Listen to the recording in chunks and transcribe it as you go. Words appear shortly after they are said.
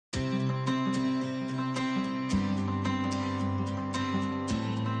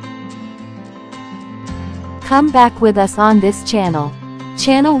Come back with us on this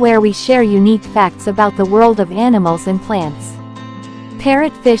channel where we share unique facts about the world of animals and plants.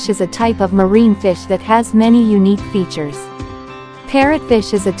 Parrotfish is a type of marine fish that has many unique features.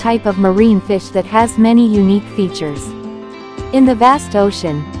 Parrotfish is a type of marine fish that has many unique features. In the vast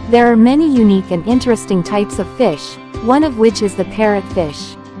ocean, there are many unique and interesting types of fish, one of which is the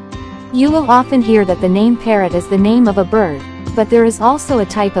parrotfish. You will often hear that the name parrot is the name of a bird, but there is also a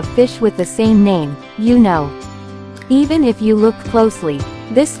type of fish with the same name, you know. Even if you look closely,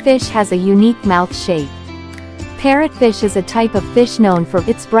 this fish has a unique mouth shape. Parrotfish is a type of fish known for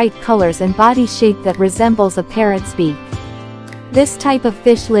its bright colors and body shape that resembles a parrot's beak. This type of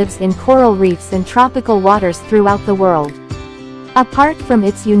fish lives in coral reefs and tropical waters throughout the world. Apart from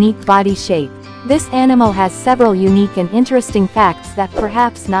its unique body shape, this animal has several unique and interesting facts that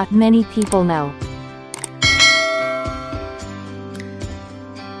perhaps not many people know.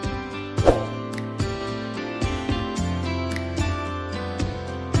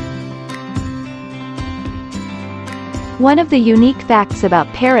 One of the unique facts about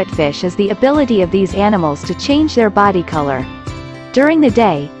parrotfish is the ability of these animals to change their body color. During the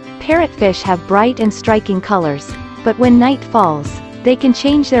day, parrotfish have bright and striking colors, but when night falls, they can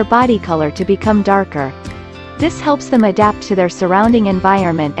change their body color to become darker. This helps them adapt to their surrounding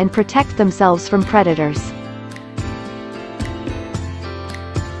environment and protect themselves from predators.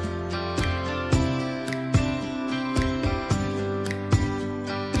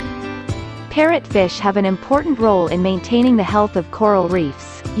 Parrotfish have an important role in maintaining the health of coral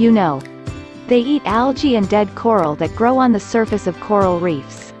reefs, you know. They eat algae and dead coral that grow on the surface of coral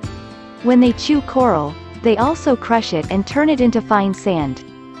reefs. When they chew coral, they also crush it and turn it into fine sand.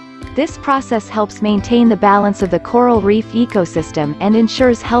 This process helps maintain the balance of the coral reef ecosystem and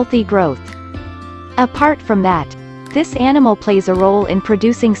ensures healthy growth. Apart from that, this animal plays a role in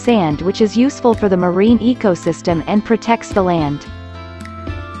producing sand, which is useful for the marine ecosystem and protects the land.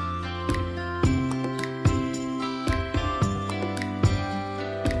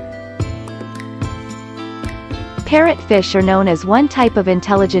 Parrotfish are known as one type of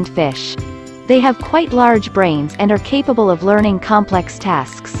intelligent fish. They have quite large brains and are capable of learning complex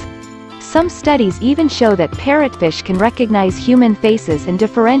tasks. Some studies even show that parrotfish can recognize human faces and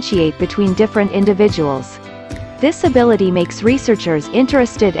differentiate between different individuals. This ability makes researchers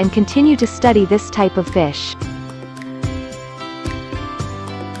interested and continue to study this type of fish.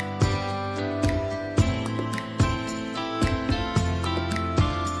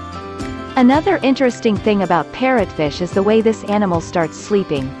 Another interesting thing about parrotfish is the way this animal starts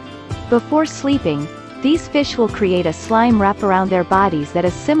sleeping. Before sleeping, these fish will create a slime wrap around their bodies that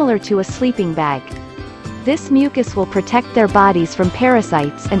is similar to a sleeping bag. This mucus will protect their bodies from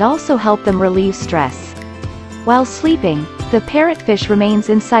parasites and also help them relieve stress. While sleeping, the parrotfish remains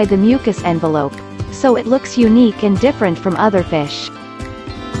inside the mucus envelope, so it looks unique and different from other fish.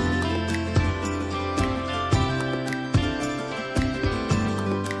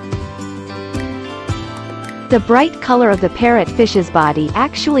 The bright color of the parrotfish's body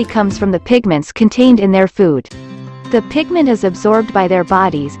actually comes from the pigments contained in their food. The pigment is absorbed by their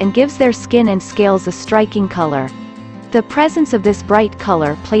bodies and gives their skin and scales a striking color. The presence of this bright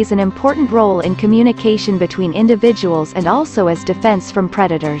color plays an important role in communication between individuals and also as defense from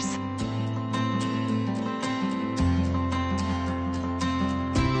predators.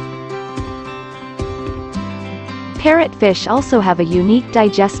 Parrotfish also have a unique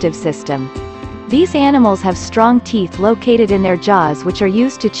digestive system. These animals have strong teeth located in their jaws which are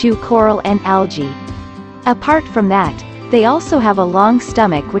used to chew coral and algae. Apart from that, they also have a long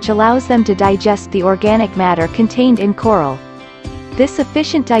stomach which allows them to digest the organic matter contained in coral. This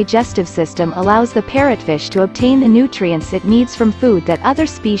efficient digestive system allows the parrotfish to obtain the nutrients it needs from food that other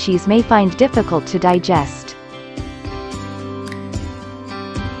species may find difficult to digest.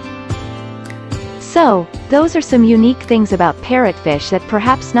 So, those are some unique things about parrotfish that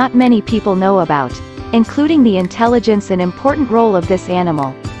perhaps not many people know about, including the intelligence and important role of this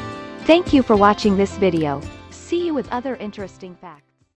animal. Thank you for watching this video. See you with other interesting facts.